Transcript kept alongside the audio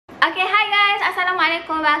Okay, hi guys,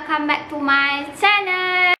 Assalamualaikum, welcome back to my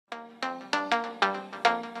channel.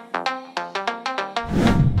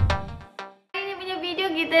 Hari ni punya video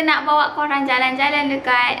kita nak bawa korang jalan-jalan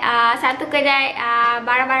dekat satu kedai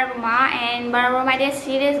barang-barang rumah. And barang rumah dia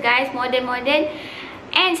serius guys, modern-modern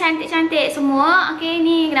and cantik-cantik semua. Okay,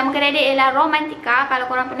 ni nama kedai dia ialah Romantika. Kalau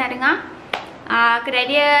korang pernah dengar, kedai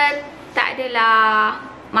dia tak adalah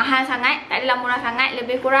mahal sangat, tak adalah murah sangat,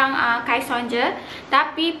 lebih kurang kaisong je.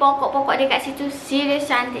 Tapi pokok-pokok dia kat situ serius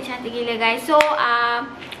cantik-cantik gila guys. So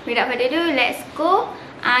without further ado, let's go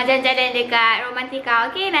jalan-jalan dekat Romantika.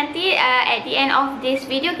 Okay, nanti at the end of this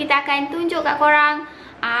video kita akan tunjuk kat korang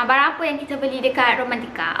barang apa yang kita beli dekat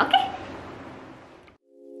Romantika. Okay.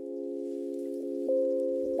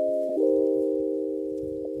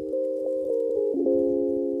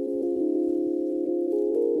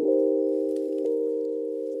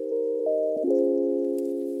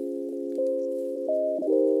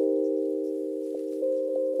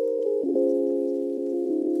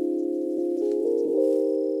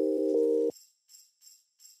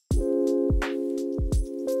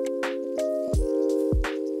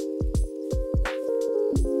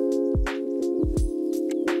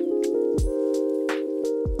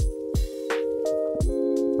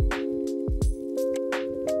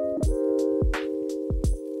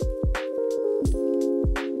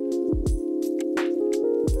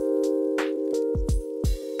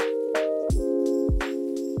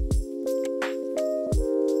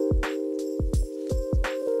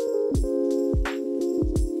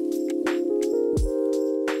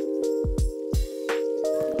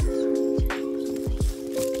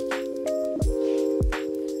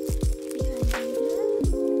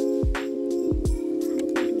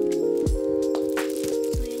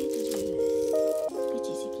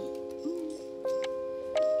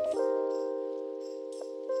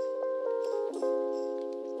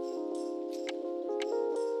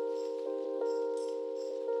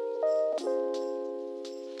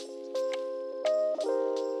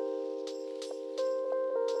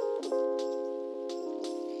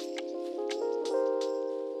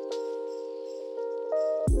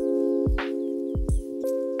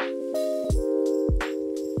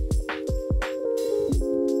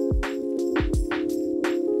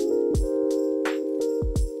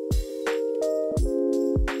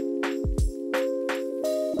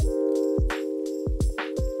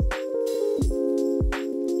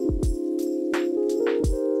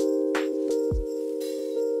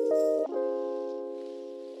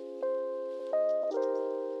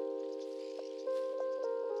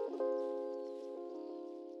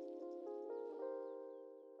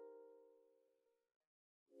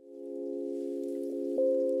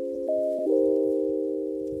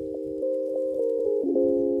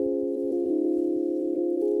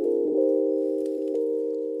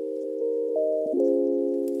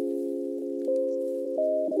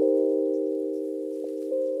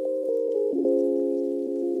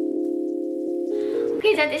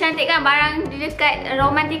 Okay, cantik-cantik kan barang di dekat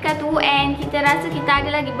Romantika tu. And kita rasa kita ada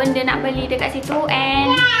lagi benda nak beli dekat situ.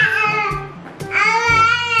 And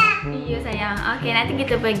iya sayang. Okay, nanti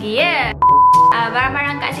kita pergi ya.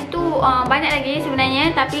 Barang-barang kat situ banyak lagi sebenarnya,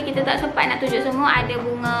 tapi kita tak sempat nak tunjuk semua. Ada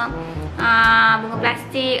bunga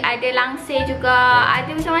plastik, ada langsir juga, ada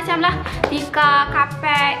macam-macam lah, tikar,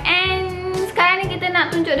 kapet. And sekarang ni kita nak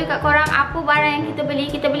tunjuk dekat korang apa barang yang kita beli.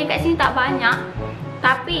 Kita beli kat sini tak banyak,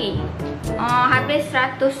 tapi habis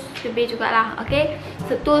 100 lebih jugalah. Okay,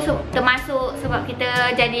 itu termasuk sebab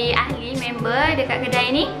kita jadi ahli member dekat kedai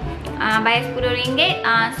ni. Bayar RM10,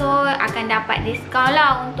 so akan dapat diskaun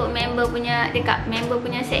lah untuk member punya, dekat member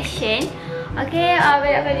punya section. Okay,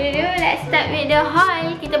 without further ado, let's start with the haul.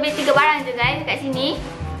 Kita beli 3 barang je guys kat sini.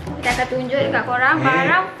 Kita akan tunjuk dekat korang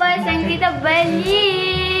barang first yang kita beli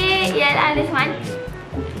ialah this one.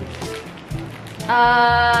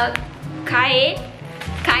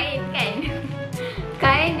 Kain kan.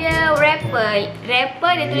 Kain dia wrapper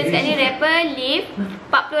dia tulis kat ni, wrapper leaf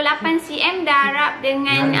 48cm, darab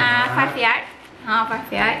dengan 5 yard. 5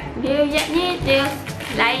 yard. Dia yard ni dia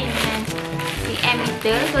lain dengan cm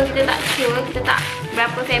meter. So kita tak sure, kita tak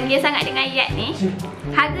berapa familiar sangat dengan yard ni.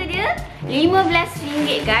 Harga dia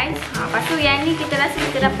RM15 guys. Lepas tu yang ni kita rasa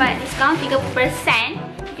kita dapat diskaun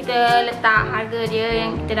 30%. Kita letak harga dia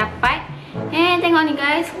yang kita dapat. And tengok ni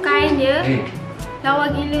guys, kain dia lawa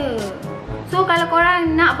gila. So kalau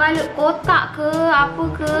korang nak balut kotak ke apa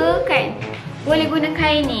ke kan, boleh guna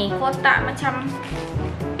kain ni. Kotak macam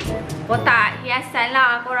kotak hiasan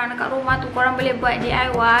lah. Korang dekat rumah tu korang boleh buat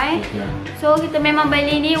DIY. So kita memang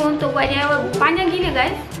beli ni untuk buat DIY. Panjang gila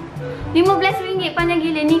guys, RM15 panjang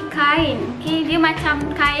gila. Ni kain, okay, dia macam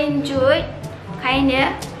kain jute. Kain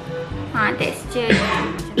dia Tekstur dia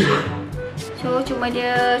macam tu. So cuma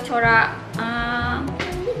dia corak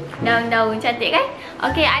daun-daun, cantik kan?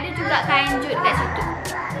 Okey, ada juga kain jut kat situ.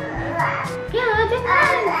 Ya,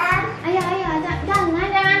 jangan. Ayah,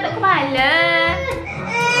 jangan untuk kepala.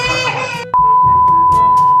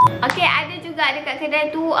 Okey, ada juga dekat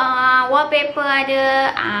kedai tu wallpaper,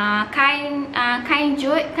 ada kain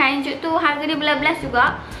jut. Kain jut tu harga dia belas-belas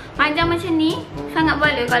juga. Panjang macam ni, sangat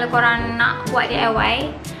boleh kalau korang nak buat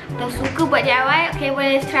DIY atau suka buat DIY. Okey,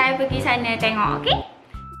 boleh try pergi sana tengok, okey?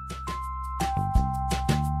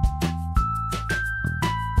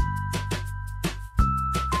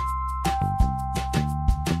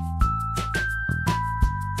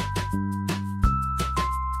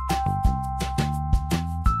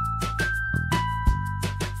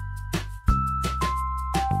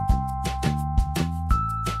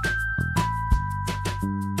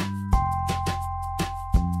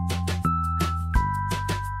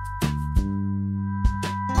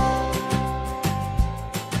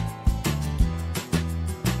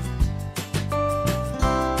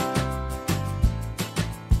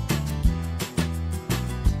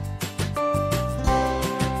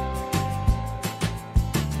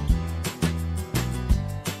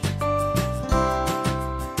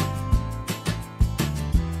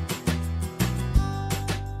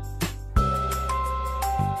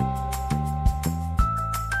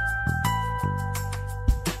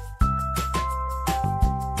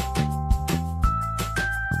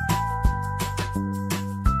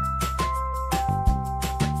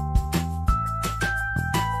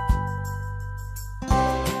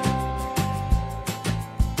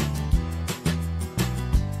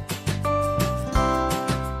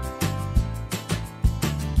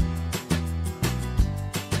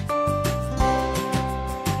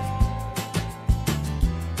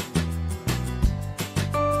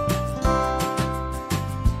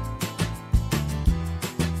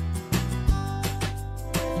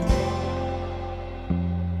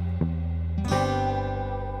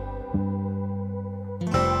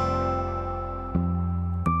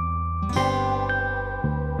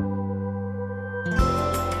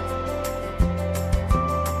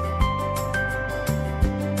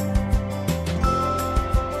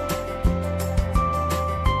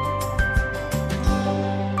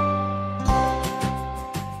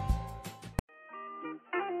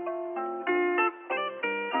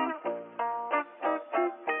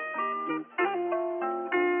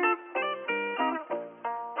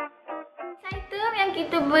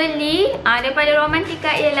 Yang kita beli daripada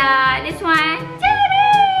Romantika ialah this one.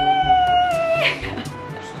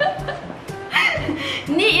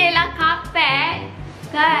 Ni ialah karpet.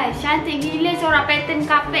 Guys, cantik gila corak pattern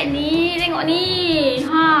karpet ni. Tengok ni.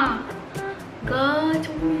 Guys,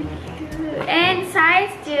 comel gila. And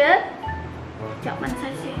size dia, sekejap, mana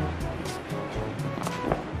size dia?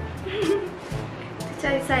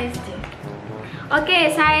 Cari size dia.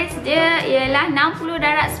 Okey, saiz dia ialah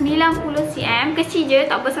 60/90 cm. Kecil je,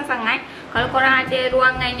 tak besar sangat. Kalau korang ada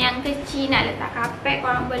ruangan yang kecil nak letak karpet,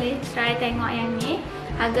 korang boleh try tengok yang ni.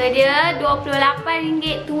 Harga dia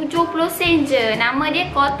RM28.70 je. Nama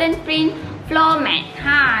dia Cotton Print Floor Mat.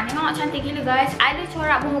 Tengok cantik gila guys. Ada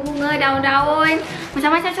corak bunga-bunga, daun-daun,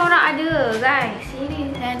 macam-macam corak ada guys.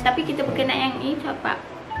 Serius. Tapi kita berkenan yang ni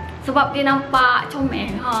sebab dia nampak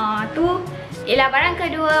comel. Tu ialah barang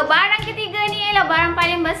kedua. Barang ketiga ni ialah barang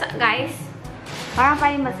paling besar guys. Barang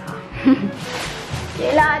paling besar.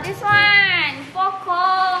 Ialah this one.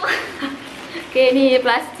 Pokok. Okay, ni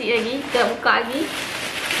plastik lagi. Kita buka lagi.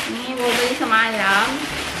 Ni baru beli semalam.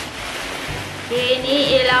 Okay,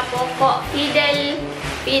 ni ialah pokok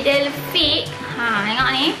fiddle fig. Tengok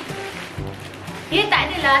ni. Dia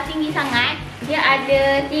tak adalah tinggi sangat. Dia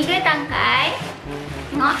ada 3 tangkai.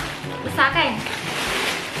 Tengok, besar kan?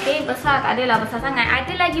 Okay, besar tak adalah besar sangat.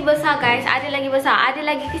 Ada lagi besar guys, ada lagi besar, ada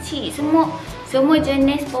lagi kecil. Semua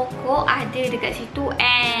jenis pokok ada dekat situ.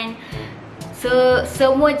 And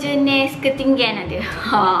semua jenis ketinggian ada.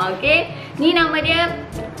 Okay, ni nama dia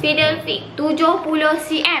Fiddle Fig 70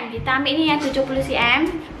 cm. Kita ambil ni yang 70 cm.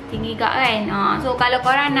 Tinggi gak kan. So kalau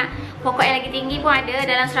korang nak pokok yang lagi tinggi pun ada.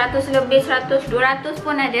 Dalam 100 lebih, 100, 200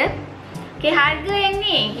 pun ada. Okay, harga yang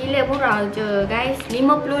ni gila murah je guys,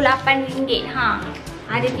 RM58.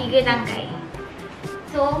 Ada 3 tangkai.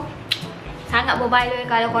 So sangat berbaloi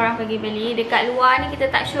kalau korang pergi beli. Dekat luar ni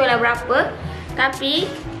kita tak sure lah berapa,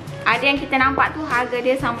 tapi ada yang kita nampak tu harga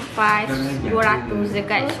dia sampai 200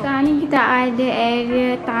 dekat shop. Sekarang ni kita ada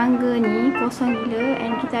area tangga ni kosong gila.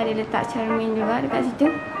 And kita ada letak cermin juga dekat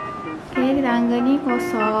situ. Okay, tangga ni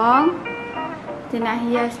kosong. Kita nak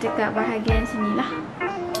hias dekat bahagian sini lah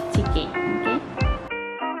sikit. Okay.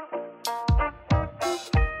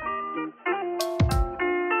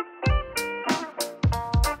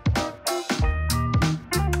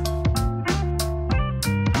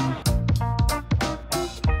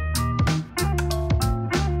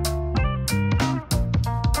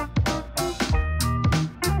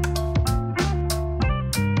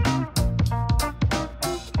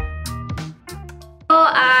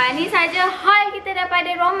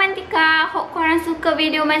 kepada Romantika. Hope korang suka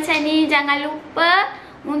video macam ni. Jangan lupa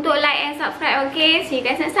untuk like and subscribe. Okay, see you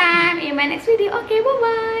guys next time in my next video. Okay, bye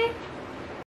bye.